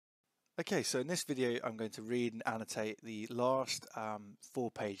Okay, so in this video, I'm going to read and annotate the last 4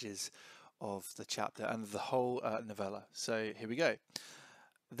 pages of the chapter and the whole novella. So here we go.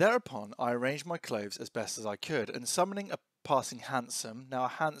 Thereupon, I arranged my clothes as best as I could, and summoning a passing hansom. Now, a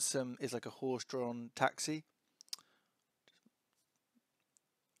hansom is like a horse-drawn taxi.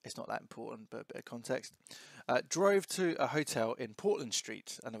 It's not that important, but a bit of context. Drove to a hotel in Portland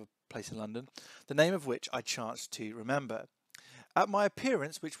Street, another place in London, the name of which I chanced to remember. At my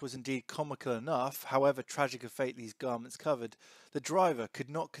appearance, which was indeed comical enough, however tragic of fate these garments covered, the driver could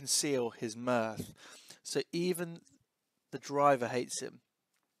not conceal his mirth. So even the driver hates him.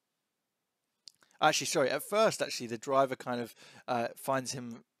 Actually, sorry. At first, actually, the driver kind of finds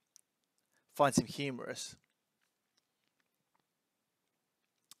him humorous.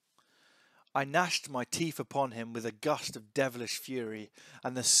 I gnashed my teeth upon him with a gust of devilish fury,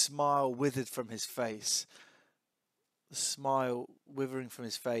 and the smile withered from his face. The smile withering from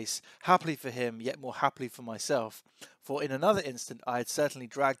his face, happily for him, yet more happily for myself, for in another instant I had certainly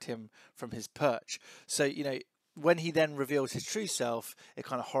dragged him from his perch. So, when he then reveals his true self, it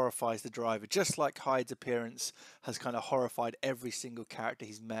kind of horrifies the driver, just like Hyde's appearance has kind of horrified every single character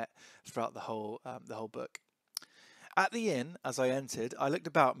he's met throughout the whole book. At the inn, as I entered, I looked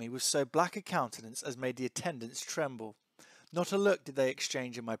about me with so black a countenance as made the attendants tremble. Not a look did they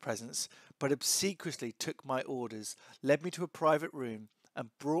exchange in my presence, but obsequiously took my orders, led me to a private room,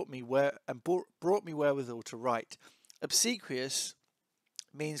 and brought me wherewithal to write. Obsequious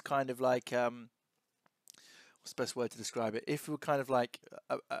means kind of like what's the best word to describe it? If we were kind of like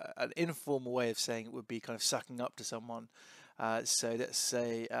an informal way of saying it would be kind of sucking up to someone. So let's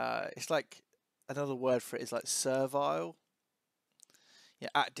say it's like another word for it is like servile. Yeah,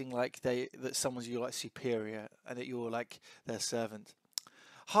 acting like that someone's your like superior and that you're like their servant.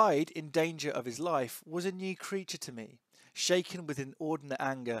 Hyde, in danger of his life, was a new creature to me, shaken with inordinate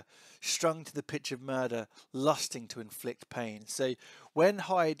anger, strung to the pitch of murder, lusting to inflict pain. So when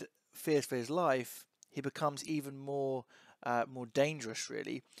Hyde fears for his life, he becomes even more dangerous,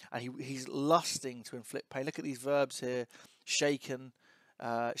 really, and he's lusting to inflict pain. Look at these verbs here: shaken,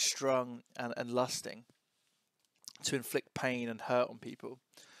 strung, and lusting to inflict pain and hurt on people.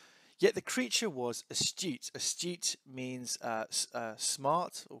 Yet the creature was astute. Astute means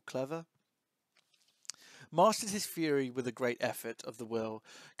smart or clever. Mastered his fury with a great effort of the will,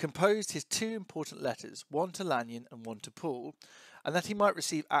 composed his two important letters, one to Lanyon and one to Paul, and that he might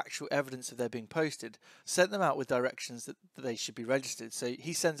receive actual evidence of their being posted, sent them out with directions that they should be registered. So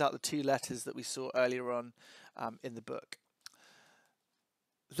he sends out the two letters that we saw earlier on in the book.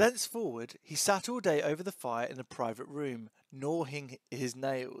 Thenceforward he sat all day over the fire in a private room, gnawing his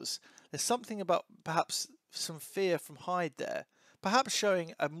nails. There's something about perhaps some fear from Hyde there, perhaps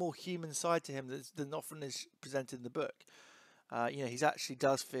showing a more human side to him than often is presented in the book. He actually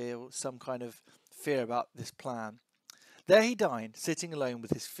does feel some kind of fear about this plan. There he dined, sitting alone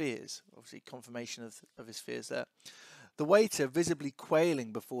with his fears. Obviously, confirmation of his fears there. The waiter visibly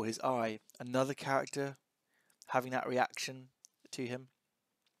quailing before his eye. Another character having that reaction to him.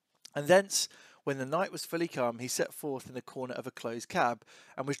 And thence, when the night was fully come, he set forth in the corner of a closed cab,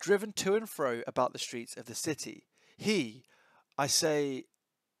 and was driven to and fro about the streets of the city. He, I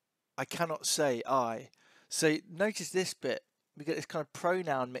cannot say I. So notice this bit. We get this kind of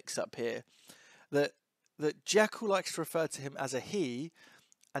pronoun mix up here. That Jekyll likes to refer to him as a he,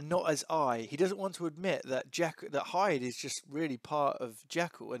 and not as I. He doesn't want to admit that that Hyde is just really part of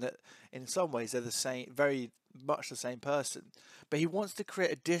Jekyll, and that in some ways they're the same, very much the same person. But he wants to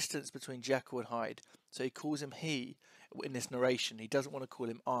create a distance between Jekyll and Hyde, so he calls him he in this narration. He doesn't want to call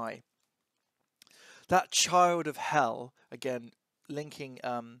him I. That child of hell, again linking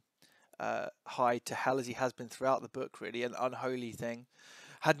Hyde to hell as he has been throughout the book, really, an unholy thing,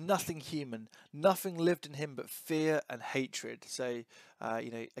 had nothing human, nothing lived in him but fear and hatred. So,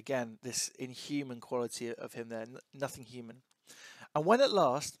 again, this inhuman quality of him there, nothing human. And when at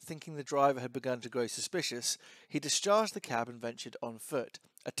last, thinking the driver had begun to grow suspicious, he discharged the cab and ventured on foot,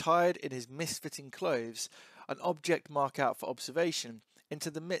 attired in his misfitting clothes, an object marked out for observation, into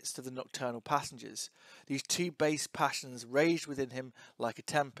the midst of the nocturnal passengers. These two base passions raged within him like a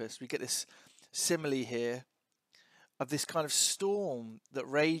tempest. We get this simile here of this kind of storm that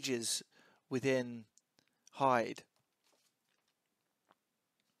rages within Hyde.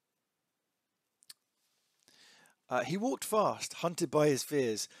 He walked fast, hunted by his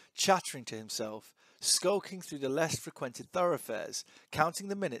fears, chattering to himself, skulking through the less frequented thoroughfares, counting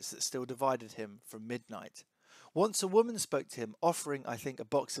the minutes that still divided him from midnight. Once a woman spoke to him, offering, I think, a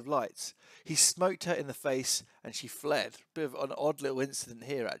box of lights. He smote her in the face, and she fled. Bit of an odd little incident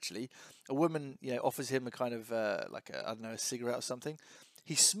here, actually. A woman, offers him a kind of I don't know, a cigarette or something.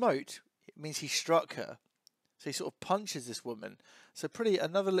 He smote, it means he struck her. So he sort of punches this woman. So pretty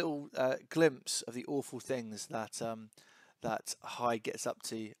another little glimpse of the awful things that Hyde gets up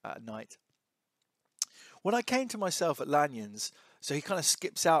to at night. When I came to myself at Lanyon's, so he kind of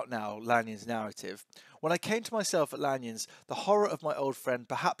skips out now Lanyon's narrative. When I came to myself at Lanyon's, the horror of my old friend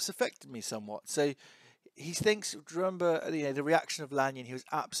perhaps affected me somewhat. So he thinks, remember, the reaction of Lanyon. He was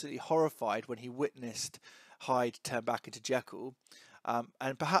absolutely horrified when he witnessed Hyde turn back into Jekyll,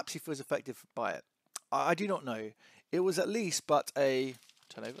 and perhaps he feels affected by it. I do not know. It was at least but a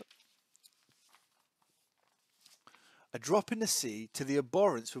turn over. A drop in the sea to the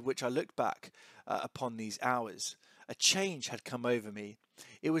abhorrence with which I looked back upon these hours. A change had come over me.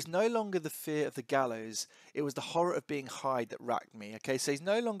 It was no longer the fear of the gallows, it was the horror of being Hyde that racked me. Okay, so he's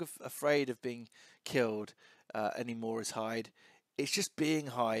no longer afraid of being killed anymore as Hyde. It's just being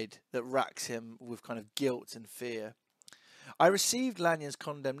Hyde that racks him with kind of guilt and fear. I received Lanyon's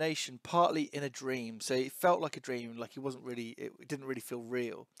condemnation partly in a dream, so it felt like a dream, like it didn't really feel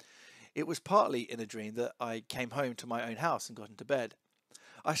real. It was partly in a dream that I came home to my own house and got into bed.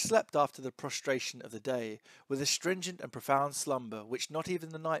 I slept after the prostration of the day, with a stringent and profound slumber which not even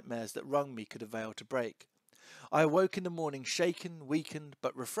the nightmares that wrung me could avail to break. I awoke in the morning shaken, weakened,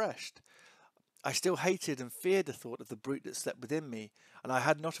 but refreshed. I still hated and feared the thought of the brute that slept within me, and I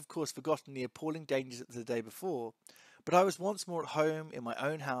had not of course forgotten the appalling dangers of the day before, but I was once more at home in my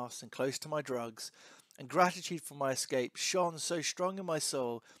own house and close to my drugs, and gratitude for my escape shone so strong in my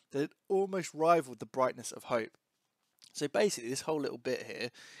soul that it almost rivaled the brightness of hope. So basically, this whole little bit here,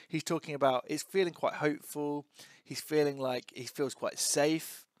 he's talking about, he's feeling quite hopeful, he's feeling like he feels quite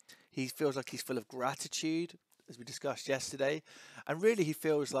safe, he feels like he's full of gratitude, as we discussed yesterday, and really he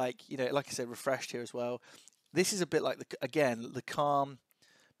feels like, like I said, refreshed here as well. This is a bit like, the calm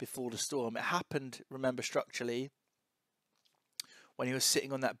before the storm. It happened, remember, structurally, when he was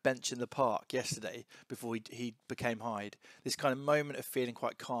sitting on that bench in the park yesterday, before he became Hyde. This kind of moment of feeling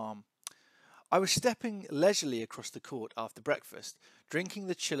quite calm. I was stepping leisurely across the court after breakfast, drinking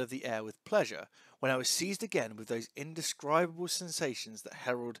the chill of the air with pleasure, when I was seized again with those indescribable sensations that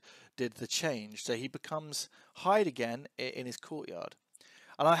heralded the change. So he becomes Hyde again in his courtyard.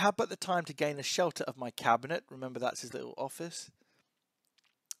 And I had but the time to gain the shelter of my cabinet, remember that's his little office,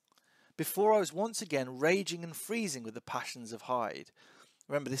 before I was once again raging and freezing with the passions of Hyde.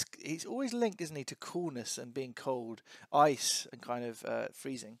 Remember, this he's always linked, isn't he, to coolness and being cold, ice and kind of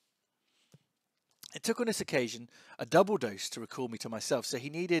freezing. It took on this occasion a double dose to recall me to myself, so he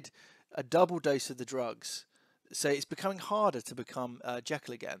needed a double dose of the drugs. So it's becoming harder to become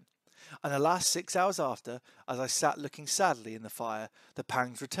Jekyll again. And the last 6 hours after, as I sat looking sadly in the fire, the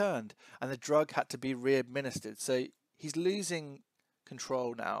pangs returned, and the drug had to be re-administered. So he's losing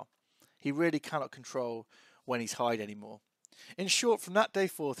control now. He really cannot control when he's Hyde anymore. In short, from that day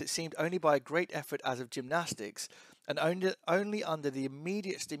forth, it seemed only by a great effort as of gymnastics, and only under the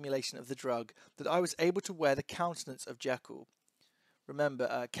immediate stimulation of the drug, that I was able to wear the countenance of Jekyll.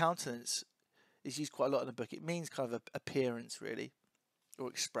 Remember, countenance is used quite a lot in the book. It means kind of appearance, really, or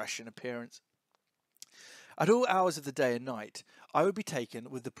expression, appearance. At all hours of the day and night, I would be taken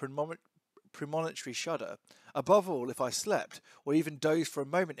with the premonitory shudder. Above all, if I slept, or even dozed for a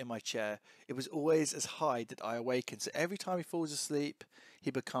moment in my chair, it was always as Hyde that I awakened. So every time he falls asleep, he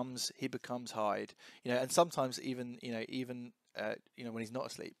becomes Hyde. And sometimes even when he's not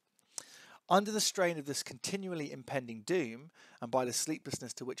asleep. Under the strain of this continually impending doom, and by the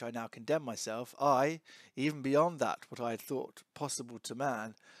sleeplessness to which I now condemn myself, even beyond that what I had thought possible to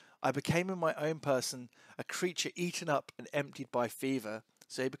man, I became in my own person a creature eaten up and emptied by fever.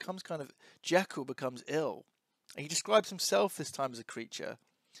 So he becomes Jekyll becomes ill. And he describes himself this time as a creature,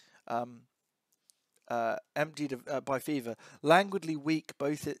 emptied by fever, languidly weak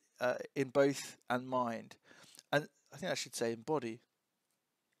both in both and mind. And I think I should say in body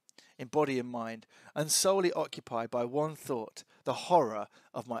and mind, and solely occupied by one thought, the horror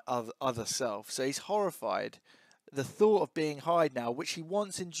of my other self. So he's horrified. The thought of being Hyde now, which he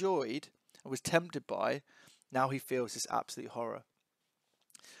once enjoyed and was tempted by, now he feels this absolute horror.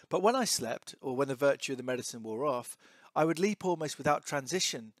 But when I slept, or when the virtue of the medicine wore off, I would leap almost without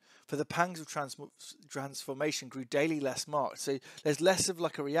transition, for the pangs of transformation grew daily less marked. So there's less of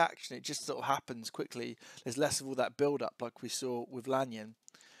like a reaction, it just sort of happens quickly. There's less of all that build-up like we saw with Lanyon.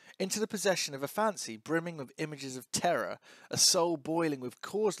 Into the possession of a fancy brimming with images of terror, a soul boiling with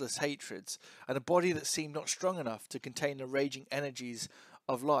causeless hatreds, and a body that seemed not strong enough to contain the raging energies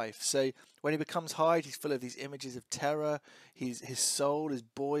of life. So when he becomes Hyde, he's full of these images of terror. His soul is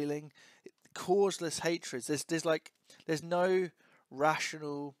boiling, causeless hatreds. There's no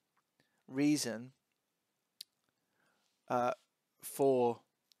rational reason for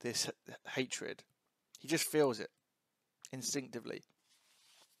this hatred. He just feels it instinctively.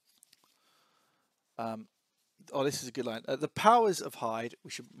 This is a good line. The powers of Hyde.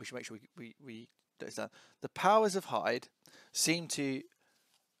 We should make sure we note this down. The powers of Hyde seem to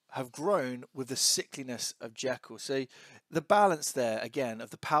have grown with the sickliness of Jekyll. So the balance there again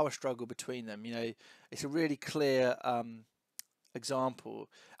of the power struggle between them. It's a really clear example.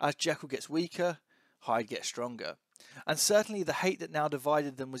 As Jekyll gets weaker, Hyde gets stronger. And certainly the hate that now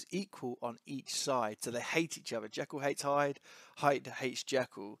divided them was equal on each side. So they hate each other. Jekyll hates Hyde. Hyde hates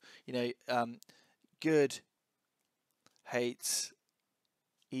Jekyll. Good hates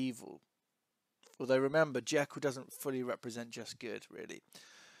evil. Although remember, Jekyll doesn't fully represent just good, really.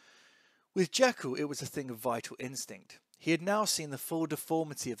 With Jekyll, it was a thing of vital instinct. He had now seen the full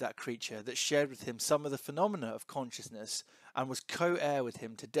deformity of that creature that shared with him some of the phenomena of consciousness and was co-heir with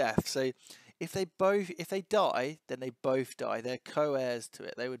him to death. So if they die, then they both die. They're co-heirs to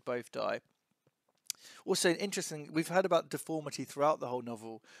it. They would both die. Also interesting, we've heard about deformity throughout the whole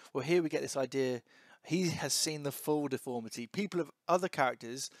novel. Well, here we get this idea. He has seen the full deformity. People of other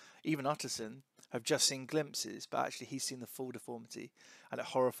characters, even Utterson, have just seen glimpses, but actually he's seen the full deformity, and it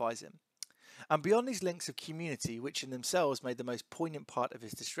horrifies him. And beyond these links of community, which in themselves made the most poignant part of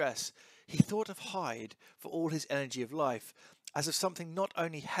his distress, he thought of Hyde for all his energy of life as of something not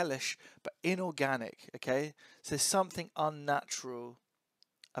only hellish but inorganic. Okay, so there's something unnatural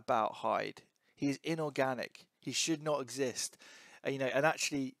about Hyde. He is inorganic. He should not exist. And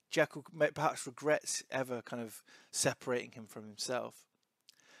actually Jekyll perhaps regrets ever kind of separating him from himself.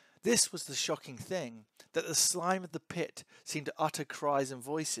 This was the shocking thing, that the slime of the pit seemed to utter cries and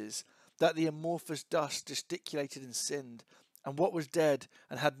voices, that the amorphous dust gesticulated and sinned, and what was dead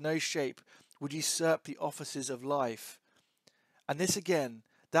and had no shape would usurp the offices of life. And this again,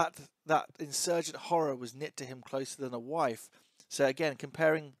 that insurgent horror was knit to him closer than a wife. So again,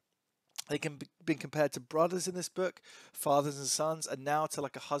 they can be compared to brothers in this book, fathers and sons, and now to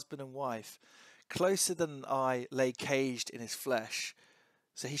like a husband and wife. Closer than an eye lay caged in his flesh.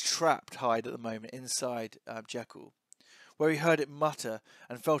 So he's trapped, Hyde, at the moment, inside Jekyll, where he heard it mutter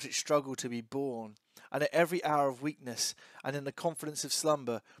and felt it struggle to be born, and at every hour of weakness and in the confidence of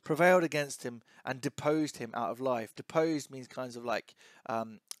slumber prevailed against him and deposed him out of life. Deposed means kind of like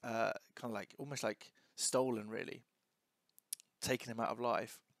almost like stolen, really, taken him out of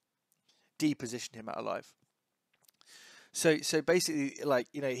life, depositioned him out of life. So basically,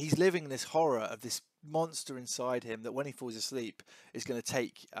 he's living in this horror of this monster inside him that when he falls asleep is going to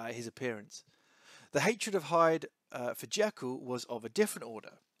take his appearance. The hatred of Hyde for Jekyll was of a different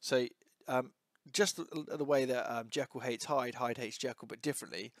order. So just the way that Jekyll hates Hyde, Hyde hates Jekyll, but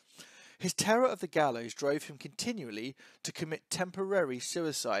differently. His terror of the gallows drove him continually to commit temporary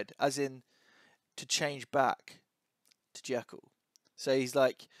suicide, as in to change back to Jekyll. So he's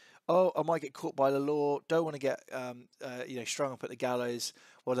like, oh, I might get caught by the law, don't want to get strung up at the gallows,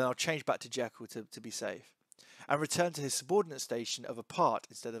 well then I'll change back to Jekyll to be safe. And return to his subordinate station of a part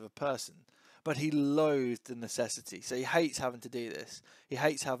instead of a person. But he loathed the necessity, so he hates having to do this. He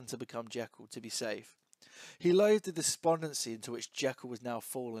hates having to become Jekyll to be safe. He loathed the despondency into which Jekyll was now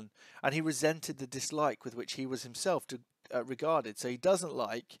fallen, and he resented the dislike with which he was himself regarded. So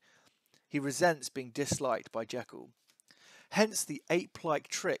he resents being disliked by Jekyll. Hence the ape-like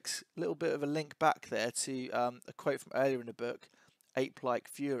tricks, a little bit of a link back there to a quote from earlier in the book, ape-like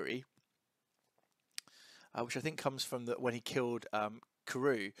fury, which I think comes from when he killed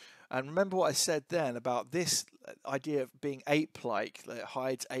Carew. And remember what I said then about this idea of being ape-like, like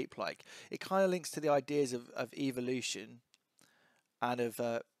Hyde's ape-like. It kind of links to the ideas of evolution and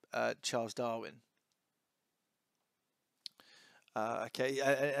of Charles Darwin.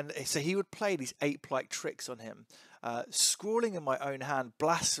 And so he would play these ape-like tricks on him, scrawling in my own hand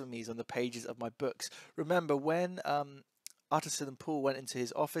blasphemies on the pages of my books. Remember when Utterson and Poole went into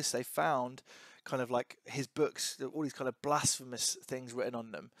his office, they found kind of like his books, all these kind of blasphemous things written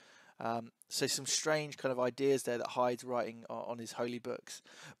on them. So some strange kind of ideas there that Hyde's writing on his holy books.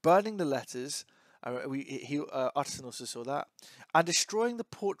 Burning the letters, Utterson also saw that, and destroying the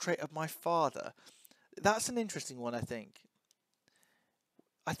portrait of my father. That's an interesting one, I think.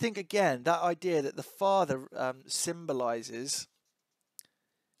 I think, again, that idea that the father symbolizes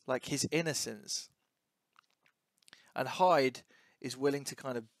like his innocence, and Hyde is willing to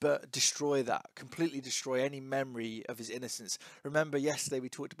kind of destroy that, completely destroy any memory of his innocence. Remember yesterday we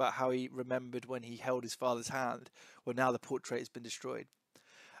talked about how he remembered when he held his father's hand. Well, now the portrait has been destroyed.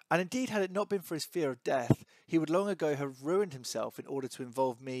 And indeed, had it not been for his fear of death, he would long ago have ruined himself in order to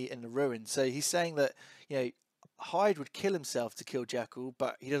involve me in the ruin. So he's saying that, Hyde would kill himself to kill Jekyll,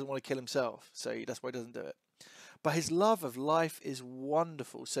 but he doesn't want to kill himself, so that's why he doesn't do it. but his love of life is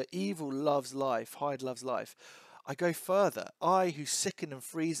wonderful. So evil loves life, Hyde loves life. I go further. I, who sicken and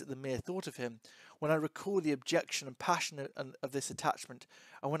freeze at the mere thought of him, when I recall the objection and passion of this attachment,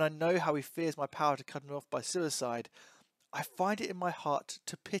 and when I know how he fears my power to cut him off by suicide, I find it in my heart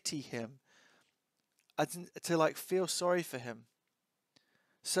to pity him, to like feel sorry for him.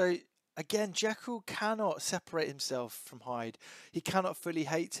 So again, Jekyll cannot separate himself from Hyde. He cannot fully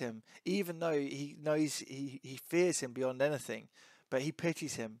hate him, even though he knows he fears him beyond anything. But he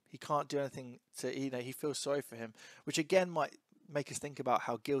pities him. He can't do anything to, he feels sorry for him, which again might make us think about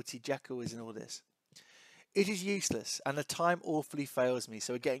how guilty Jekyll is in all this. It is useless, and the time awfully fails me,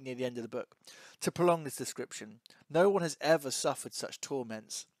 so we're getting near the end of the book, to prolong this description. No one has ever suffered such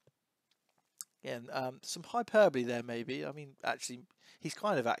torments. Again, some hyperbole there maybe. I mean, actually, he's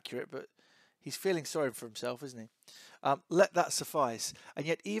kind of accurate, but he's feeling sorry for himself, isn't he? Let that suffice. And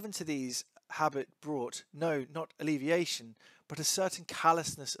yet even to these habit brought, no, not alleviation, but a certain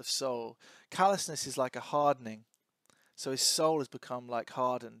callousness of soul. Callousness is like a hardening. So his soul has become like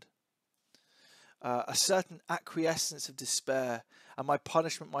hardened. A certain acquiescence of despair, and my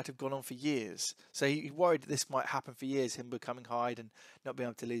punishment might have gone on for years. So he worried that this might happen for years, him becoming Hyde and not being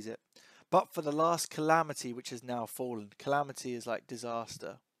able to lose it. But for the last calamity which has now fallen. Calamity is like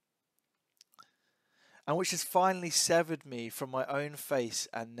disaster. And which has finally severed me from my own face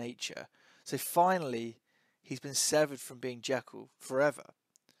and nature. So finally, he's been severed from being Jekyll forever.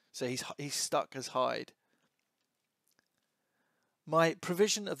 So he's stuck as Hyde. My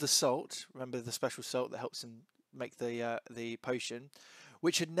provision of the salt, remember the special salt that helps him make the potion,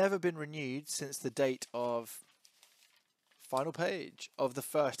 which had never been renewed since the date of final page of the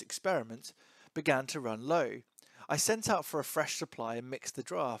first experiment, began to run low. I sent out for a fresh supply and mixed the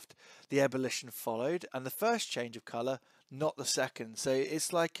draught. The ebullition followed, and the first change of colour, not the second. So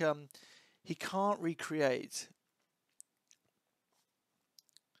it's like he can't recreate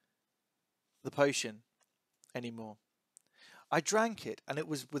the potion anymore. I drank it, and it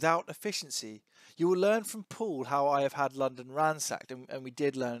was without efficiency. You will learn from Paul how I have had London ransacked, and we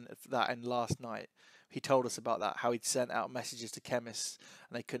did learn that in last night. He told us about that, how he'd sent out messages to chemists,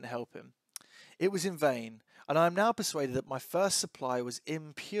 and they couldn't help him. It was in vain, and I am now persuaded that my first supply was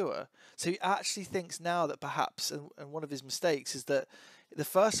impure. So he actually thinks now that perhaps, and one of his mistakes is that the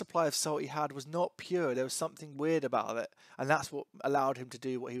first supply of salt he had was not pure. There was something weird about it, and that's what allowed him to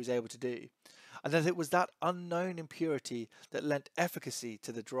do what he was able to do. And that it was that unknown impurity that lent efficacy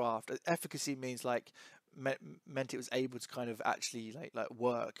to the draught. Efficacy means like meant it was able to kind of actually like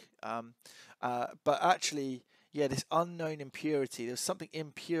work. But actually, yeah, this unknown impurity. There was something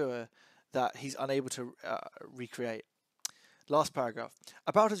impure that he's unable to recreate. Last paragraph.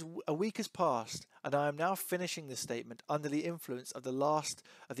 About a week has passed, and I am now finishing this statement under the influence of the last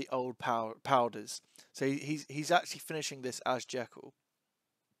of the old powders. So he's actually finishing this as Jekyll.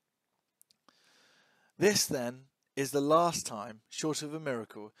 This, then, is the last time, short of a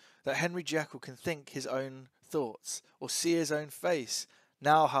miracle, that Henry Jekyll can think his own thoughts or see his own face,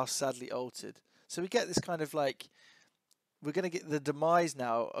 now how sadly altered. So we get this kind of like, we're going to get the demise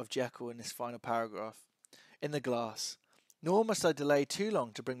now of Jekyll in this final paragraph. In the glass. Nor must I delay too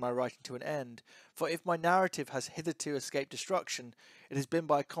long to bring my writing to an end, for if my narrative has hitherto escaped destruction, it has been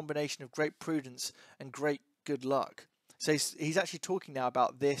by a combination of great prudence and great good luck. So he's actually talking now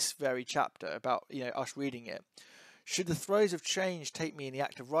about this very chapter, about us reading it. Should the throes of change take me in the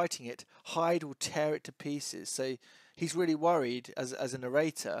act of writing it, Hyde will tear it to pieces. So he's really worried as a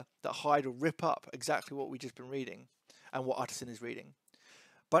narrator that Hyde will rip up exactly what we've just been reading and what Utterson is reading.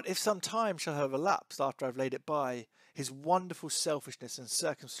 But if some time shall have elapsed after I've laid it by, his wonderful selfishness and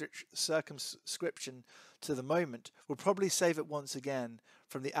circumscription to the moment will probably save it once again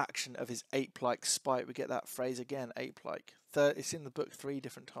from the action of his ape-like spite. We get that phrase again, ape-like. It's in the book 3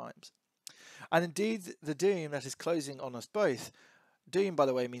 different times. And indeed, the doom that is closing on us both, doom, by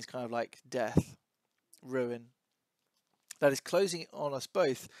the way, means kind of like death, ruin, that is closing on us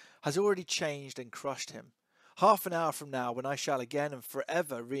both, has already changed and crushed him. Half an hour from now, when I shall again and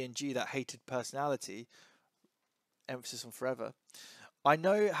forever re-endue that hated personality, emphasis on forever, I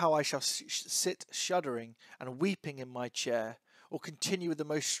know how I shall sit shuddering and weeping in my chair, or continue with the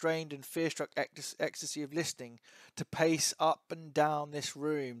most strained and fear-struck ecstasy of listening to pace up and down this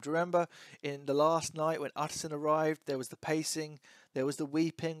room. Do you remember in the last night when Utterson arrived, there was the pacing, there was the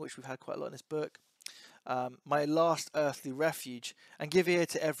weeping, which we've had quite a lot in this book, my last earthly refuge, and give ear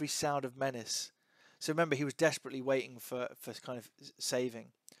to every sound of menace. So remember, he was desperately waiting for kind of saving.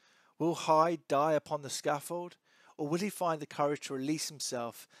 Will Hyde die upon the scaffold? Or will he find the courage to release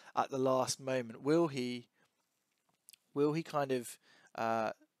himself at the last moment? Will he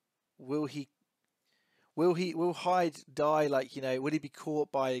Will Hyde die, like, will he be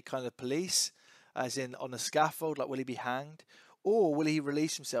caught by kind of police, as in on a scaffold, like will he be hanged? Or will he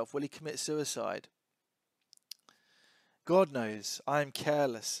release himself? Will he commit suicide? God knows, I am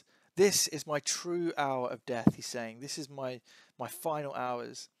careless. This is my true hour of death, he's saying. This is my final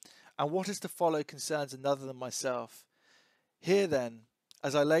hours. And what is to follow concerns another than myself. Here then,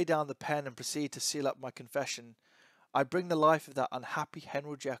 as I lay down the pen and proceed to seal up my confession, I bring the life of that unhappy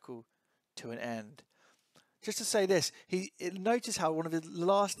Henry Jekyll to an end. Just to say this, notice how one of the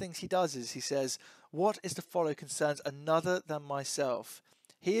last things he does is he says, what is to follow concerns another than myself.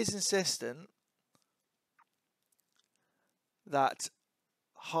 He is insistent that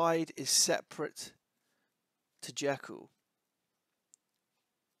Hyde is separate to Jekyll.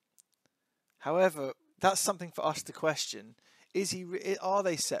 However, that's something for us to question. Are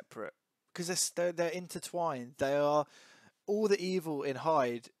they separate? Because they're intertwined. They are, all the evil in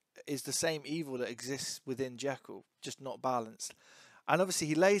Hyde is the same evil that exists within Jekyll, just not balanced. And obviously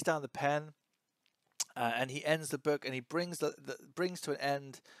he lays down the pen, and he ends the book, and he brings to an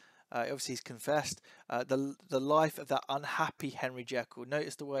end. Obviously he's confessed the life of that unhappy Henry Jekyll.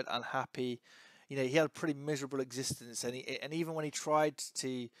 Notice the word unhappy. He had a pretty miserable existence, and even when he tried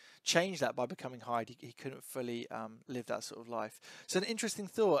to change that by becoming Hyde, he couldn't fully live that sort of life. So an interesting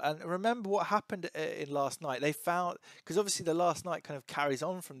thought. And remember what happened in Last Night. They found, because obviously the Last Night kind of carries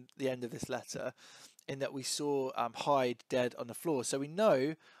on from the end of this letter, in that we saw Hyde dead on the floor. So we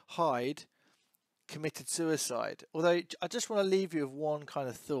know Hyde committed suicide. Although I just want to leave you with one kind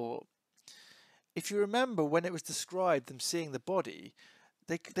of thought. If you remember when it was described, them seeing the body,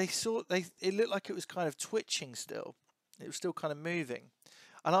 it looked like it was kind of twitching still. It was still kind of moving.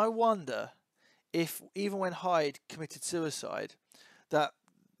 And I wonder if even when Hyde committed suicide, that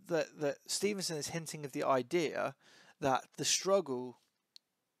Stevenson is hinting of the idea that the struggle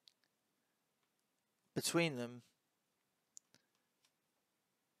between them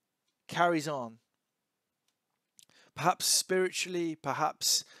carries on. Perhaps spiritually,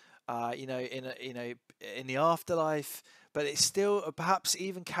 perhaps in the afterlife, but it's still perhaps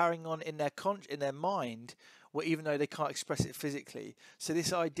even carrying on in their mind, even though they can't express it physically. So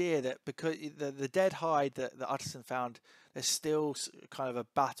this idea that because the dead Hyde that Utterson found, there's still kind of a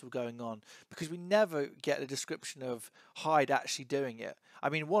battle going on, because we never get a description of Hyde actually doing it. I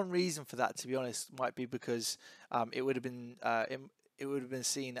mean, one reason for that, to be honest, might be because it would have been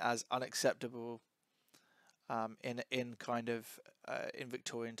seen as unacceptable in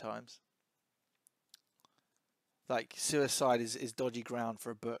Victorian times. Like, suicide is dodgy ground for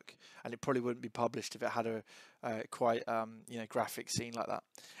a book, and it probably wouldn't be published if it had a quite graphic scene like that.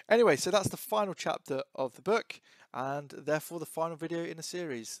 Anyway, so that's the final chapter of the book, and therefore the final video in the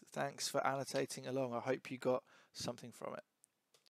series. Thanks for annotating along. I hope you got something from it.